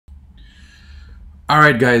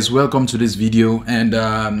Alright guys, welcome to this video, and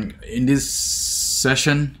in this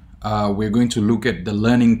session we're going to look at the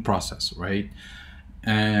learning process, right?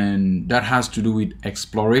 And that has to do with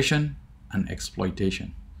exploration and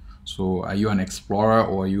exploitation. So are you an explorer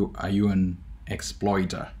or are you an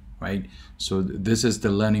exploiter, right? So this is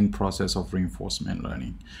the learning process of reinforcement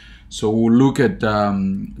learning. So we'll look at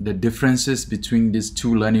the differences between these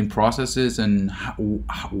two learning processes and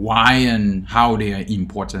why and how they are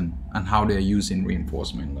important and how they are used in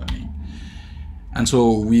reinforcement learning. And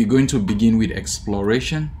so we're going to begin with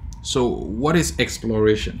exploration. So what is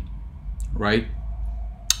exploration, right?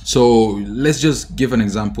 So let's just give an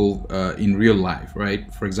example in real life,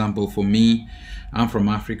 right? For example, for me, I'm from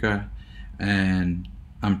Africa and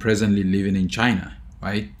I'm presently living in China,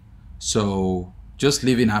 right? So just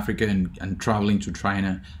living in Africa and traveling to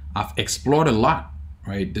China, I've explored a lot,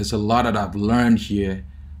 right? There's a lot that I've learned here.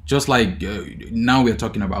 Just like now we're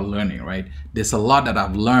talking about learning, right? There's a lot that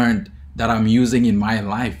I've learned that I'm using in my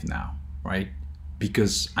life now, right?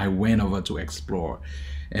 Because I went over to explore.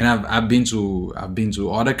 And I've been to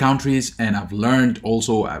other countries, and I've learned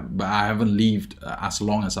also, but I haven't lived as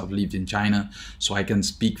long as I've lived in China, so I can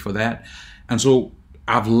speak for that. And so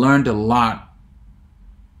I've learned a lot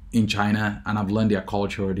in China, and I've learned their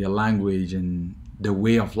culture, their language, and the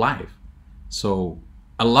way of life. So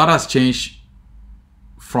a lot has changed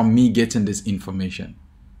from me getting this information,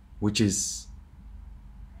 which is,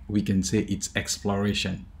 we can say it's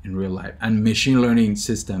exploration in real life. And machine learning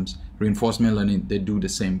systems, reinforcement learning, they do the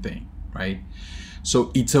same thing, right?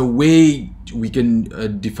 So it's a way we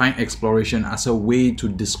can define exploration as a way to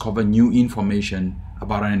discover new information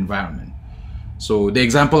about an environment. So the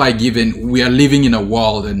example I given, we are living in a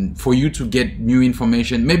world, and for you to get new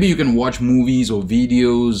information, maybe you can watch movies or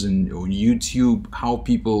videos and on YouTube, how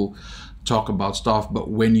people talk about stuff. But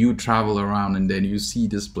when you travel around and then you see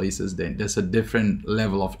these places, then there's a different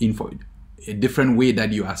level of info, a different way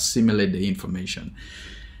that you assimilate the information.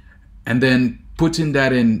 And then putting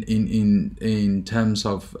that in terms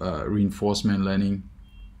of reinforcement learning.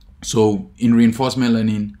 So in reinforcement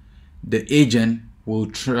learning, the agent will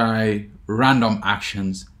try random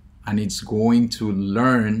actions, and it's going to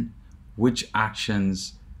learn which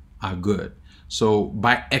actions are good. So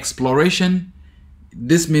by exploration,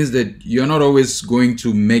 this means that you're not always going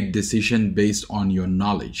to make decisions based on your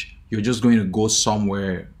knowledge. You're just going to go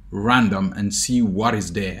somewhere random and see what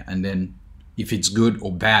is there, and then if it's good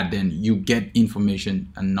or bad, then you get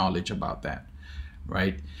information and knowledge about that,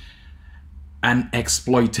 right? And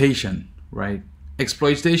exploitation, right?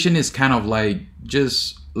 Exploitation is kind of like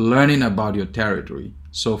just learning about your territory.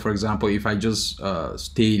 So for example, if I just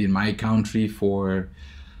stayed in my country for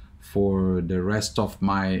the rest of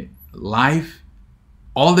my life,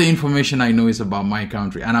 all the information I know is about my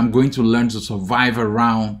country, and I'm going to learn to survive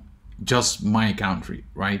around just my country,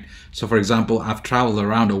 right? So for example, I've traveled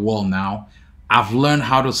around the world now. I've learned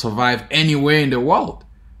how to survive anywhere in the world,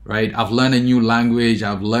 right? I've learned a new language.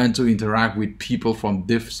 I've learned to interact with people from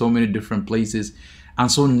so many different places. And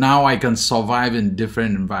so now I can survive in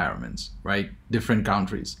different environments, right? Different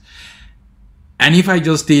countries. And if I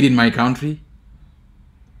just stayed in my country,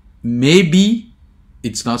 maybe,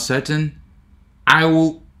 it's not certain, I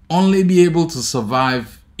will only be able to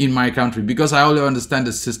survive in my country because I only understand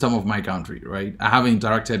the system of my country, right? I haven't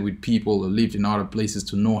interacted with people who lived in other places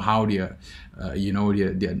to know how their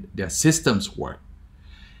systems work.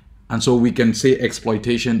 And so we can say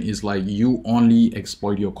exploitation is like you only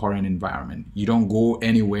exploit your current environment. You don't go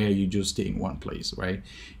anywhere, you just stay in one place, right?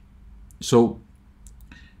 So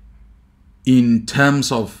in terms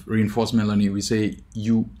of reinforcement learning, we say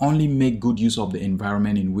you only make good use of the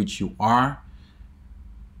environment in which you are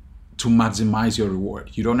to maximize your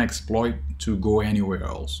reward. You don't exploit to go anywhere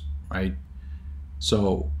else, right?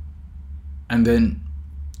 So, and then,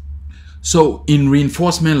 so in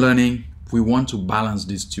reinforcement learning, we want to balance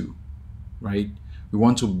these two, right? We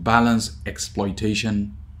want to balance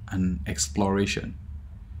exploitation and exploration.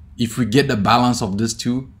 If we get the balance of these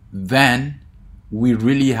two, then we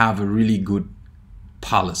really have a really good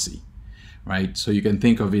policy, right? So you can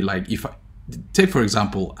think of it like, if I take, for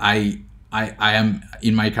example, I am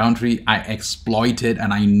in my country, I exploit it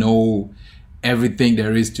and I know everything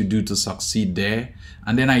there is to do to succeed there.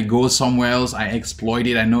 And then I go somewhere else, I exploit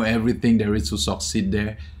it, I know everything there is to succeed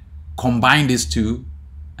there. Combine these two,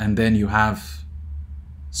 and then you have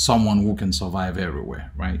someone who can survive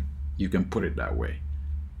everywhere, right? You can put it that way.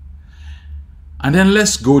 And then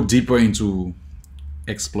let's go deeper into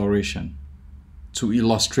exploration to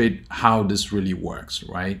illustrate how this really works,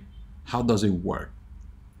 right? How does it work?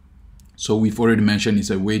 So we've already mentioned it's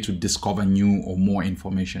a way to discover new or more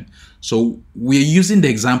information. So we're using the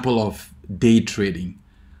example of day trading.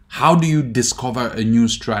 How do you discover a new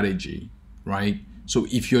strategy, right? So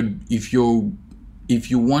if you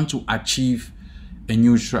want to achieve a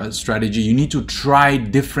new strategy, you need to try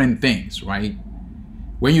different things, right?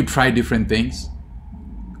 When you try different things,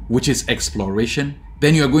 which is exploration,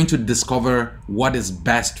 then you're going to discover what is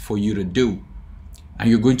best for you to do. And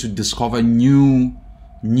you're going to discover new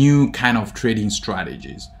kind of trading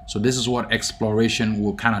strategies. So this is what exploration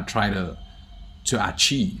will kind of try to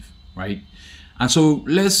achieve, right? And so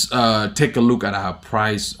let's take a look at our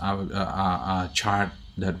price, our chart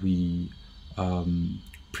that we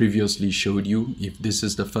previously showed you. If this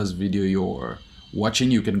is the first video you're watching,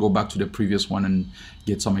 you can go back to the previous one and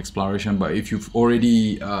get some exploration. But if you've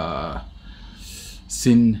already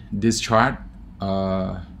seen this chart,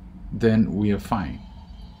 then we are fine.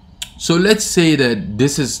 So let's say that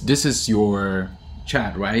this is your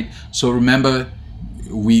chart, right? So remember,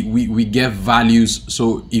 we give values.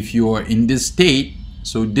 So if you're in this state,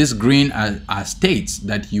 so this green are states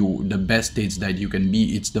that the best states that you can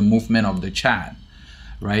be. It's the movement of the chart,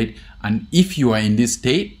 right? And if you are in this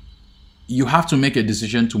state, you have to make a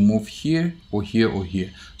decision to move here or here or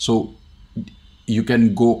here. So you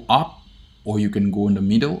can go up, or you can go in the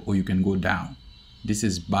middle, or you can go down. This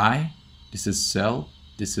is buy, this is sell,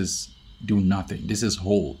 this is do nothing, this is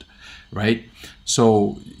hold, right?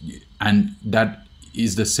 So, and that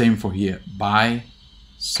is the same for here: buy,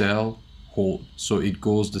 sell, hold. So it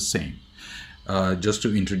goes the same. Just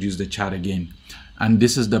to introduce the chart again, and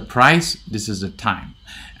this is the price, this is the time.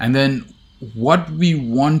 And then what we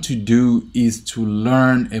want to do is to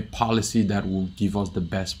learn a policy that will give us the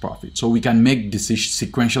best profit, so we can make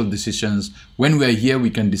sequential decisions. When we're here, we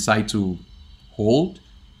can decide to hold,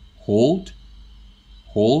 hold,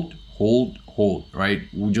 hold, hold, hold, right?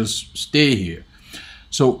 We'll just stay here.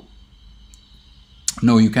 So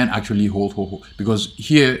no, you can't actually hold, because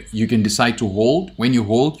here you can decide to hold. When you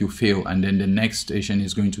hold, you fail, and then the next station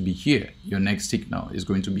is going to be here. Your next signal is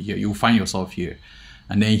going to be here. You'll find yourself here,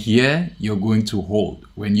 and then here you're going to hold.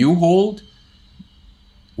 When you hold,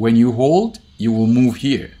 you will move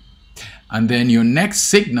here, and then your next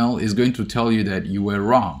signal is going to tell you that you were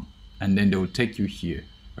wrong, and then they will take you here,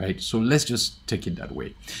 right? So let's just take it that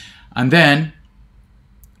way. And then,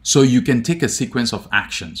 so you can take a sequence of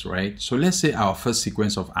actions, right? So let's say our first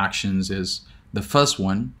sequence of actions is the first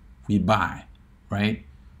one, we buy, right?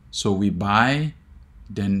 So we buy,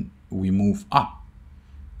 then we move up,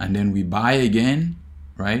 and then we buy again,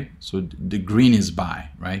 right? So the green is buy,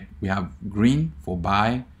 right? We have green for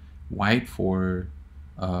buy, white for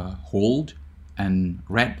hold, and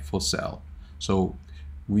red for sell. So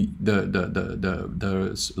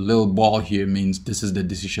the little ball here means this is the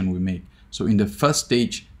decision we make. So in the first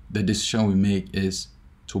stage, the decision we make is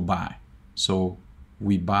to buy. So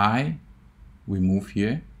we buy, we move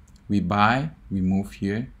here. We buy, we move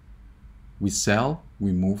here. We sell,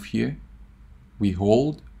 we move here. We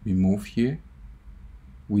hold, we move here.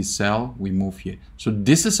 We sell, we move here. So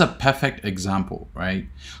this is a perfect example, right?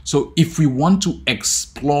 So if we want to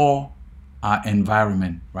explore our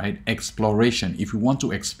environment, right? Exploration. If we want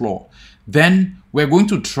to explore, then we're going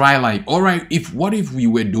to try, like, all right, what if we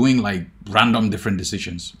were doing like random different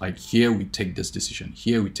decisions? Like here we take this decision,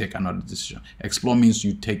 here we take another decision. Explore means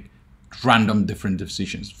you take random different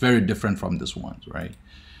decisions, very different from this one, right?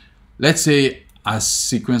 Let's say a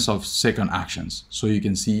sequence of second actions. So you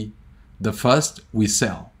can see the first, we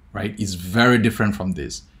sell, right? Is very different from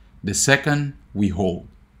this. The second, we hold.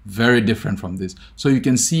 Very different from this. So you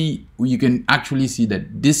can actually see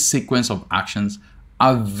that this sequence of actions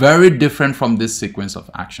are very different from this sequence of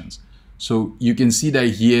actions. So you can see that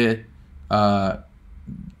here,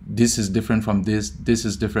 this is different from this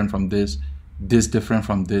is different from this different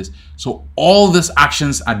from this. So all these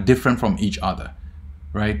actions are different from each other,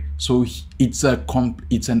 right? So it's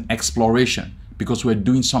an exploration, because we're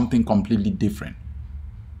doing something completely different,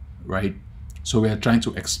 right? So we are trying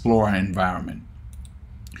to explore our environment.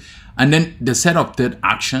 And then the set of third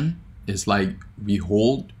action is like we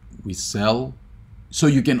hold, we sell. So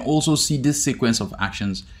you can also see this sequence of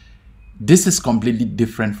actions. This is completely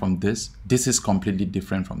different from this. This is completely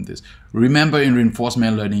different from this. Remember, in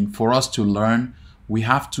reinforcement learning, for us to learn, we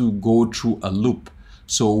have to go through a loop.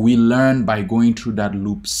 So we learn by going through that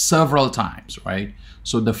loop several times, right?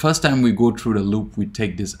 So the first time we go through the loop, we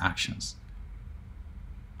take these actions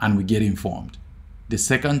and we get informed. The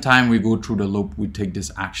second time we go through the loop, we take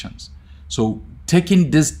these actions. So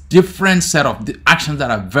taking this different set of actions that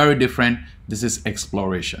are very different, this is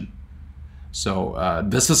exploration. So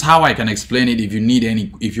this is how I can explain it.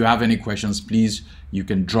 If you have any questions, please, you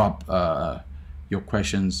can drop your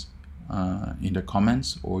questions in the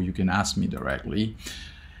comments, or you can ask me directly.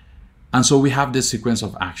 And so we have this sequence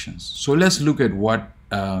of actions. So let's look at what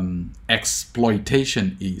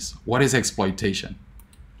exploitation is. What is exploitation?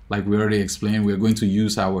 Like we already explained, we're going to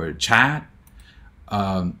use our chat.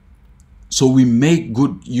 So we make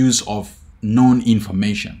good use of known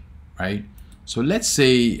information, right? So let's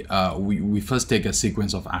say we first take a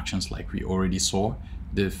sequence of actions like we already saw,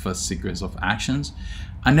 the first sequence of actions.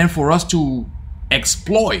 And then for us to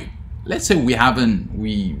exploit, let's say we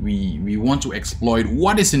want to exploit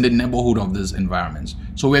what is in the neighborhood of these environments.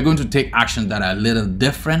 So we're going to take actions that are a little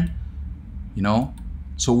different, you know.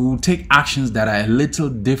 So we will take actions that are a little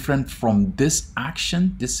different from this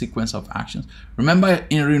action, this sequence of actions. Remember,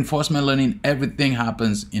 in reinforcement learning, everything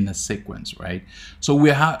happens in a sequence, right? So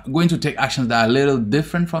we're going to take actions that are a little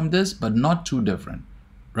different from this, but not too different,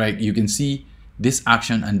 right? You can see this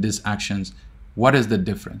action and this actions. What is the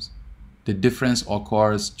difference? The difference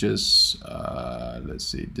occurs just, let's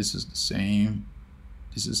see, this is the same,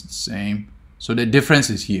 this is the same. So the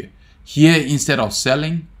difference is here. Here, instead of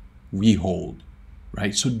selling, we hold,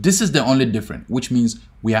 right? So this is the only difference, which means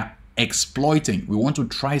we are exploiting. We want to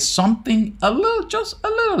try something just a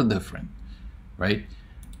little different, right?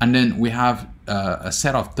 And then we have a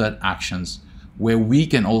set of third actions where we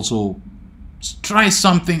can also try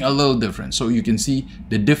something a little different. So you can see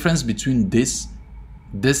the difference between this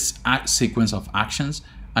sequence of actions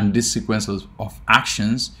and this sequence of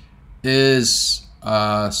actions is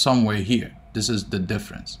somewhere here. This is the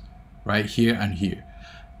difference, right? Here and here.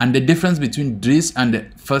 And the difference between this and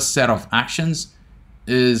the first set of actions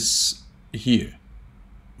is here,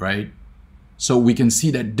 right? So we can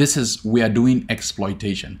see that we are doing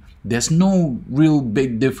exploitation. There's no real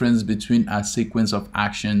big difference between a sequence of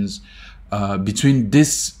actions, between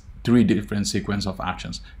this three different sequence of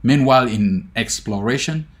actions. Meanwhile, in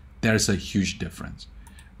exploration, there's a huge difference,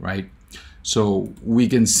 right? So we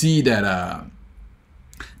can see that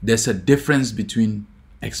there's a difference between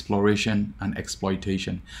exploration and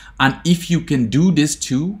exploitation. And if you can do this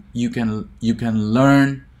too, you can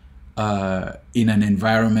learn in an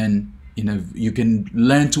environment, you can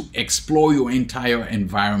learn to explore your entire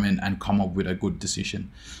environment and come up with a good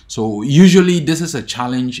decision. So usually this is a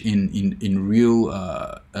challenge in real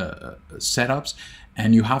setups,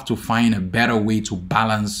 and you have to find a better way to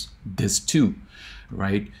balance this too,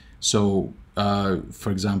 right? So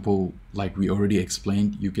for example, like we already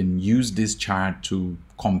explained, you can use this chart to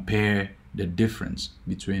compare the difference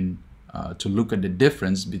between, to look at the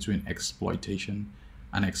difference between exploitation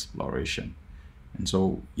and exploration. And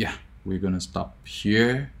so, yeah, we're gonna stop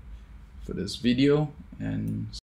here for this video and